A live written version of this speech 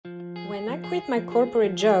When I quit my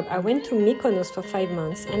corporate job, I went to Mykonos for 5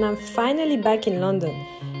 months and I'm finally back in London.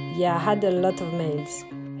 Yeah, I had a lot of mails.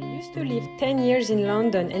 I used to live 10 years in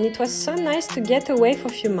London and it was so nice to get away for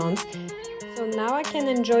a few months. So now I can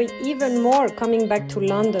enjoy even more coming back to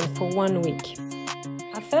London for 1 week.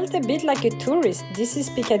 I felt a bit like a tourist. This is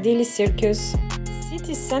Piccadilly Circus. The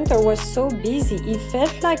city center was so busy. It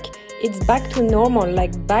felt like it's back to normal,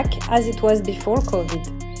 like back as it was before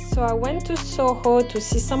COVID. So I went to Soho to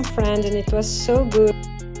see some friends and it was so good.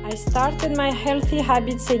 I started my healthy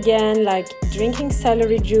habits again, like drinking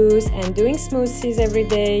celery juice and doing smoothies every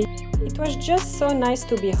day. It was just so nice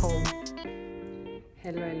to be home.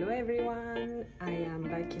 Hello everyone. I am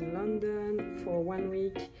back in London for 1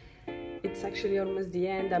 week. It's actually almost the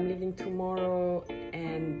end. I'm leaving tomorrow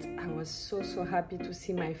and I was so happy to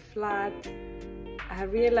see my flat. I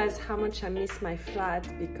realized how much I miss my flat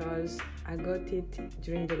because I got it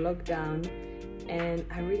during the lockdown and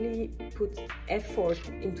I really put effort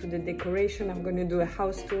into the decoration. I'm going to do a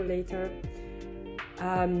house tour later.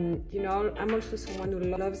 You know, I'm also someone who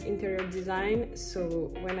loves interior design,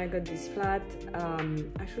 so when I got this flat,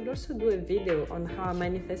 I should also do a video on how I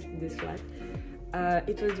manifested this flat.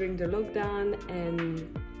 It was during the lockdown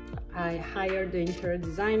and I hired the interior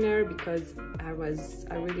designer because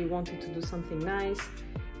I really wanted to do something nice,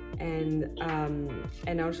 and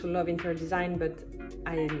I also love interior design, but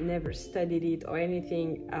I never studied it or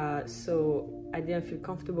anything, so I didn't feel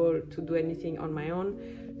comfortable to do anything on my own.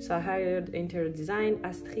 So I hired interior design,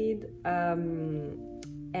 Astrid,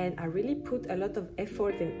 and I really put a lot of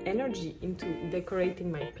effort and energy into decorating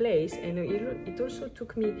my place, and it also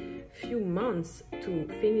took me a few months to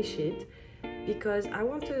finish it because I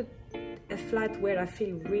wanted a flat where I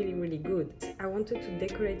feel really good. I wanted to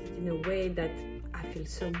decorate it in a way that I feel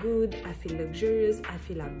so good, I feel luxurious, I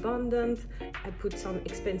feel abundant. I put some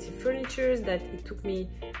expensive furniture that it took me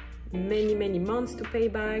many months to pay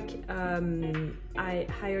back. I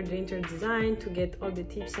hired the interior design to get all the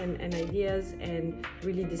tips and ideas and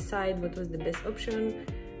really decide what was the best option.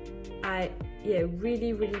 I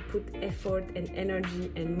really put effort and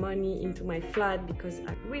energy and money into my flat because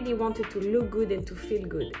I really wanted to look good and to feel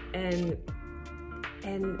good, and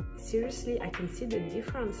seriously I can see the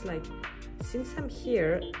difference. Like, since I'm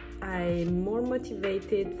here, I'm more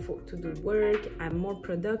motivated to do work, I'm more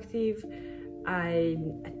productive, I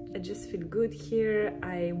just feel good here,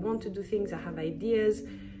 I want to do things, I have ideas,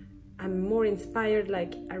 I'm more inspired.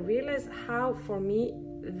 Like, I realize how, for me,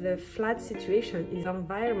 the flat situation is the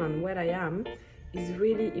environment where I am is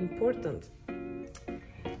really important,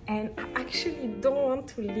 and I actually don't want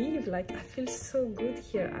to leave. Like, I feel so good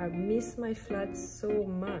here. I miss my flat so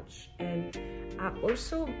much, and I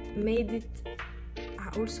also made it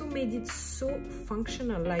so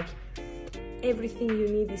functional. Like, everything you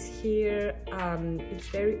need is here. It's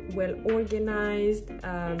very well organized.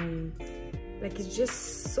 Like, it's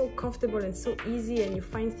just so comfortable and so easy, and you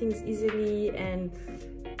find things easily, and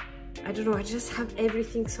I don't know, I just have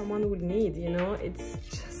everything someone would need, you know? It's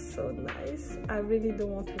just so nice. I really don't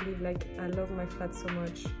want to leave. Like, I love my flat so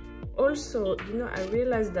much. Also, you know, I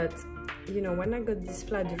realized that, you know, when I got this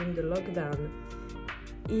flat during the lockdown,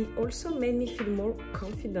 it also made me feel more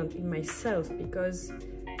confident in myself because,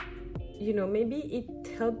 you know, maybe it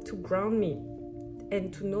helped to ground me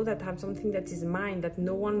and to know that I have something that is mine, that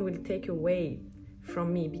no one will take away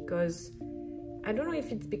from me. Because I don't know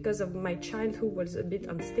if it's because of my childhood was a bit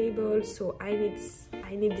unstable, so I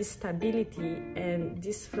need this stability, and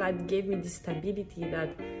this flat gave me this stability that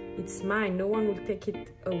it's mine, no one will take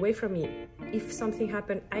it away from me. If something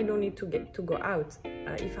happened, I don't need to go out.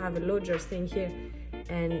 If I have a lodger staying here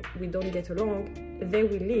and we don't get along, they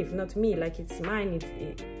will leave, not me. Like, it's mine.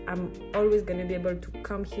 I'm always gonna be able to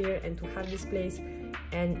come here and to have this place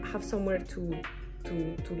and have somewhere to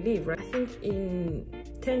live, right? I think in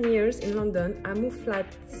 10 years in London, I moved flat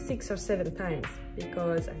 6 or 7 times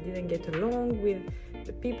because I didn't get along with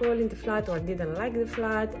the people in the flat, or I didn't like the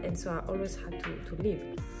flat, and so I always had to leave.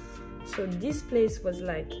 So this place was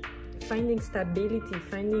like finding stability,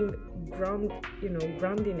 finding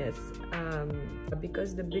groundiness,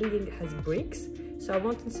 because the building has bricks. So I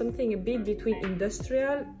wanted something a bit between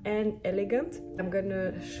industrial and elegant. I'm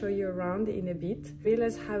gonna show you around in a bit.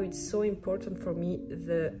 Realize how it's so important for me,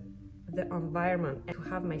 the environment, and to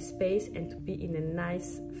have my space and to be in a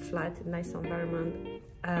nice flat, nice environment.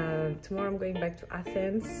 Tomorrow I'm going back to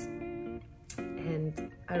Athens,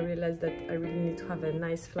 and I realized that I really need to have a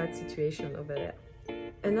nice flat situation over there.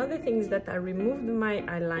 Another thing is that I removed my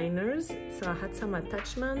eyeliners, so I had some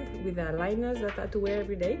attachment with the eyeliners that I had to wear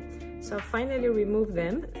every day. So I finally removed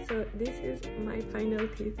them. So this is my final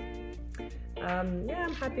teeth. Yeah,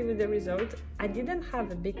 I'm happy with the result. I didn't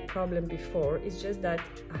have a big problem before. It's just that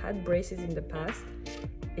I had braces in the past,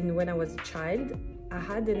 when I was a child. I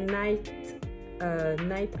had a night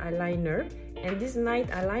eyeliner, and this night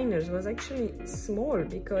eyeliner was actually small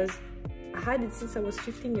because I had it since I was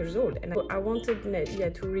 15 years old, and I wanted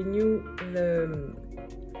to renew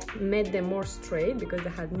made them more straight because they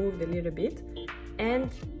had moved a little bit, and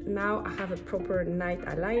now I have a proper night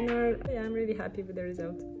eyeliner. Yeah, I'm really happy with the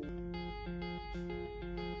result.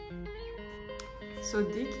 So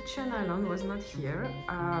the kitchen island was not here.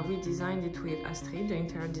 We designed it with Astrid, the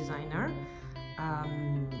interior designer.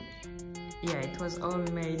 Yeah, it was all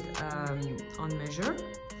made on measure.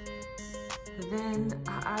 Then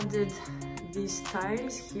I added these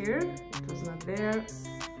tiles here. It was not there.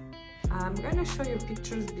 I'm gonna show you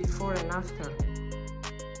pictures before and after.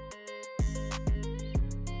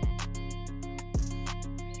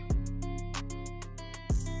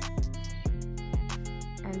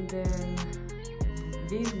 And then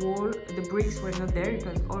this wall, the bricks were not there, it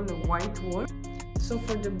was all a white wall. So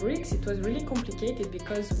for the bricks, it was really complicated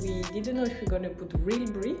because we didn't know if we were going to put real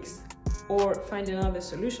bricks or find another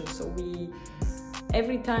solution. So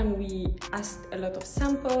every time we asked a lot of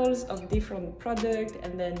samples of different products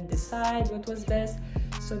and then decide what was best.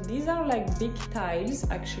 So these are like big tiles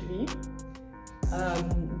actually,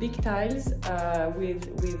 big tiles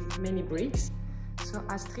with many bricks. So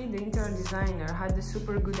Astrid, the interior designer, had a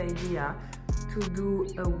super good idea to do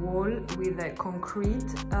a wall with a concrete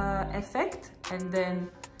effect, and then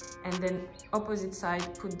opposite side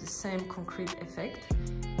put the same concrete effect.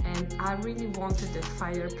 And I really wanted a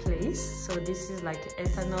fireplace, so this is like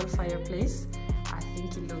ethanol fireplace. I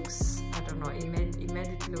think it looks, I don't know, it made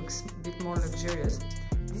it looks a bit more luxurious.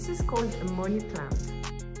 This is called a money plant.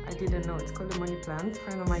 I didn't know it's called a money plant. A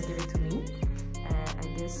friend of mine gave it to me. I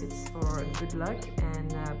guess it's for good luck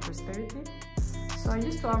and prosperity. So I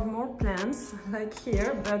used to have more plants like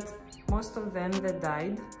here, but most of them they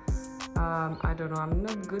died. I don't know, I'm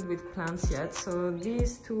not good with plants yet. So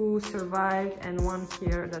these two survived and one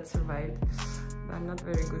here that survived. But I'm not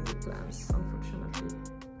very good with plants, unfortunately.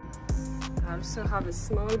 I also have a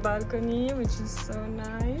small balcony, which is so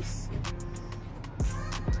nice.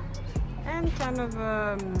 And kind of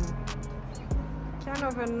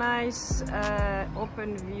a nice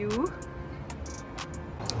open view.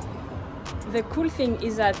 The cool thing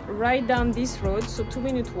is that right down this road, so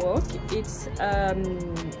 2-minute walk, it's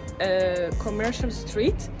a commercial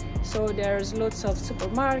street. So there's lots of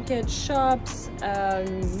supermarkets, shops,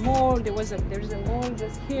 mall. There's a mall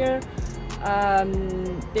just here.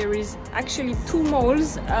 There is actually 2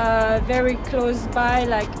 malls very close by,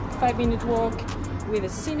 like 5-minute walk, with a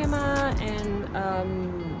cinema and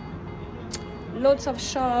lots of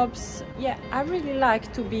shops. Yeah, I really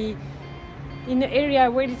like to be in an area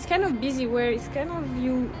where it's kind of busy, where it's kind of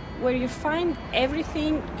where you find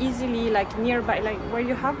everything easily, like nearby, like where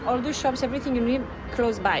you have all the shops, everything you need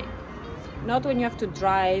close by. Not when you have to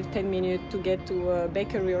drive 10 minutes to get to a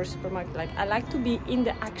bakery or supermarket. Like, I like to be in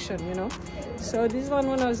the action, you know. So this one,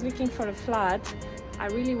 when I was looking for a flat, I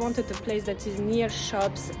really wanted a place that is near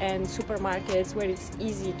shops and supermarkets, where it's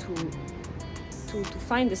easy to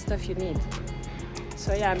find the stuff you need.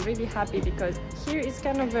 So yeah, I'm really happy because here is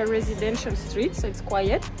kind of a residential street, so it's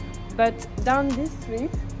quiet. But down this street,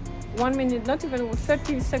 1 minute, not even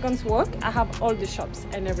 30 seconds walk, I have all the shops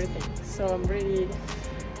and everything. So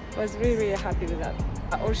was really happy with that.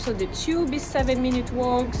 Also the tube is 7-minute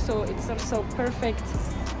walk, so it's also perfect,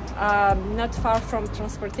 not far from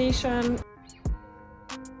transportation.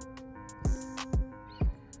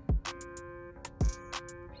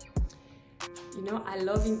 You know, I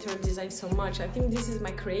love interior design so much. I think this is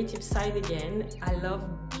my creative side again. I love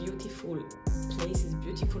beautiful places,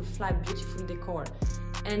 beautiful flat, beautiful decor.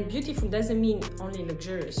 And beautiful doesn't mean only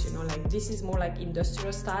luxurious, you know, like this is more like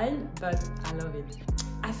industrial style, but I love it.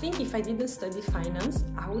 I think if I didn't study finance,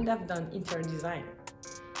 I would have done interior design.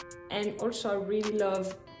 And also I really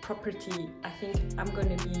love property. I think I'm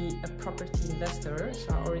gonna be a property investor,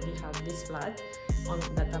 so I already have this flat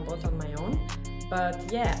that I bought on my own.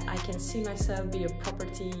 But yeah, I can see myself be a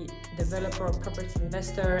property developer, a property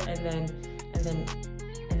investor, and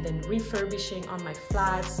then refurbishing on my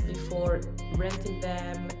flats before renting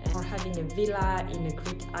them, or having a villa in a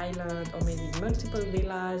Greek island, or maybe multiple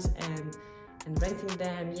villas and renting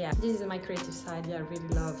them. Yeah, this is my creative side. Yeah, I really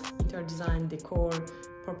love interior design, decor,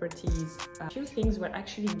 properties. A few things were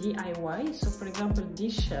actually DIY. So for example,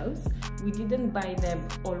 these shelves, we didn't buy them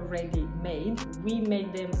already made. We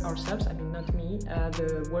made them ourselves. I mean, not me,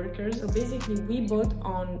 the workers. So basically we bought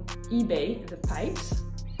on eBay the pipes,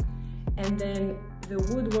 and then the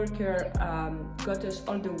woodworker got us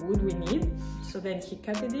all the wood we need. So then he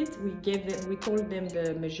cutted it. We told them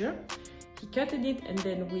the measure. He cutted it, and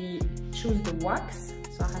then we chose the wax.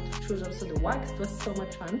 So I had to choose also the wax. It was so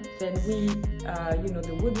much fun. Then we,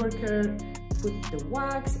 the woodworker put the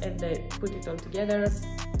wax and they put it all together.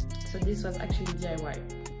 So this was actually DIY.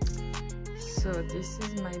 So this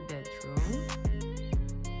is my bedroom.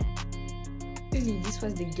 Really, this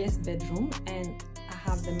was the guest bedroom, and I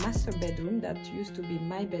have the master bedroom that used to be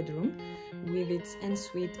my bedroom with its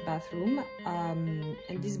ensuite bathroom, and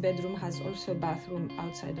this bedroom has also a bathroom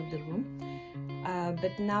outside of the room.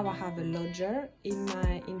 But now I have a lodger in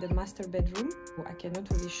the master bedroom. I cannot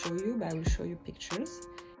really show you, but I will show you pictures.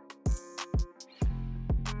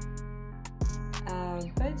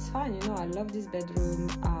 But it's fine, I love this bedroom.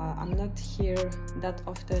 I'm not here that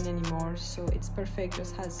often anymore, so it's perfect.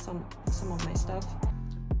 Just has some of my stuff.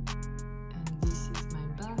 And this is my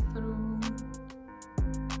bathroom.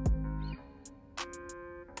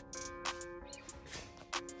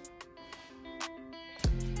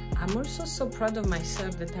 I'm also so proud of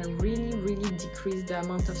myself that I really decreased the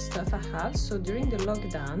amount of stuff I have. So during the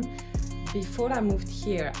lockdown, before I moved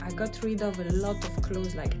here, I got rid of a lot of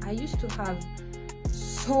clothes. Like, I used to have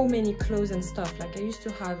so many clothes and stuff. Like, I used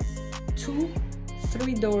to have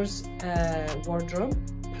 2-3 doors wardrobe,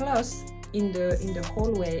 plus in the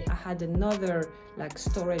hallway I had another like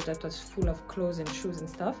storage that was full of clothes and shoes and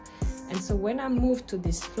stuff. And so when I moved to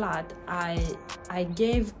this flat, I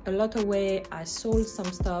gave a lot away. I sold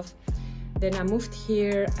some stuff. Then I moved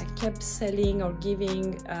here. I kept selling or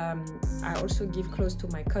giving. I also give clothes to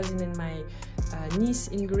my cousin and my niece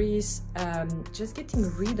in Greece. Just getting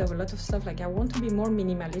rid of a lot of stuff. Like, I want to be more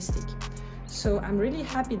minimalistic. So I'm really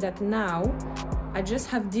happy that now I just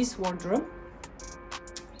have this wardrobe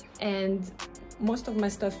and most of my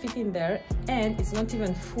stuff fit in there, and it's not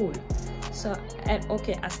even full. So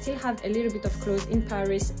okay, I still have a little bit of clothes in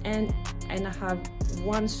Paris, and I have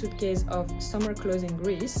one suitcase of summer clothes in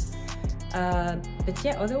Greece. But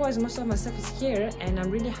yeah, otherwise most of my stuff is here, and I'm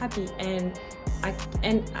really happy. And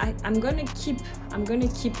I'm gonna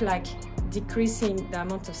keep like decreasing the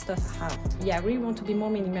amount of stuff I have. Yeah, I really want to be more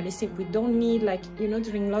minimalistic. We don't need, like,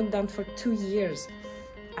 during lockdown for 2 years,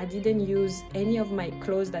 I didn't use any of my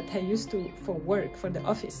clothes that I used to for work, for the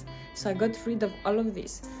office. So I got rid of all of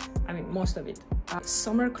this. I mean, most of it.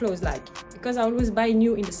 Summer clothes, like, because I always buy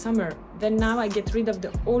new in the summer, then now I get rid of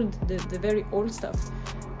the very old stuff.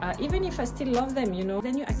 Even if I still love them,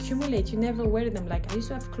 then you accumulate, you never wear them. Like, I used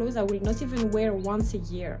to have clothes I will not even wear once a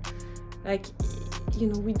year. Like,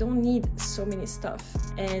 we don't need so many stuff,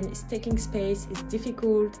 and it's taking space, it's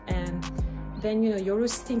difficult, and then you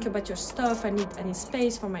always think about your stuff. I need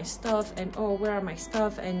space for my stuff, and oh, where are my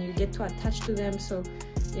stuff? And you get too attached to them. So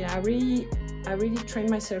I really train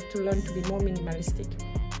myself to learn to be more minimalistic.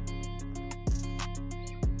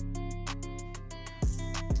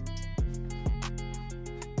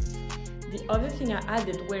 The other thing I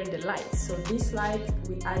added were the lights. So this light,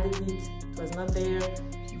 we added it was not there.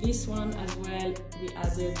 This one as well, we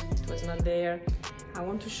added, it was not there. I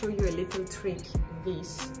want to show you a little trick.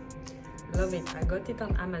 This, love it. I got it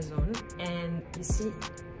on Amazon, and you see,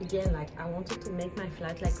 again, like, I wanted to make my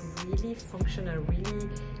flat like really functional, really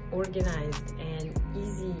organized and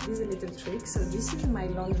easy. This is a little trick. So this is my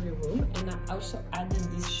laundry room, and I also added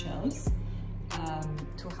these shelves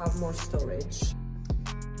to have more storage.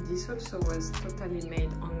 This also was totally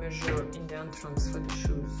made on measure in the entrance for the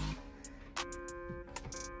shoes.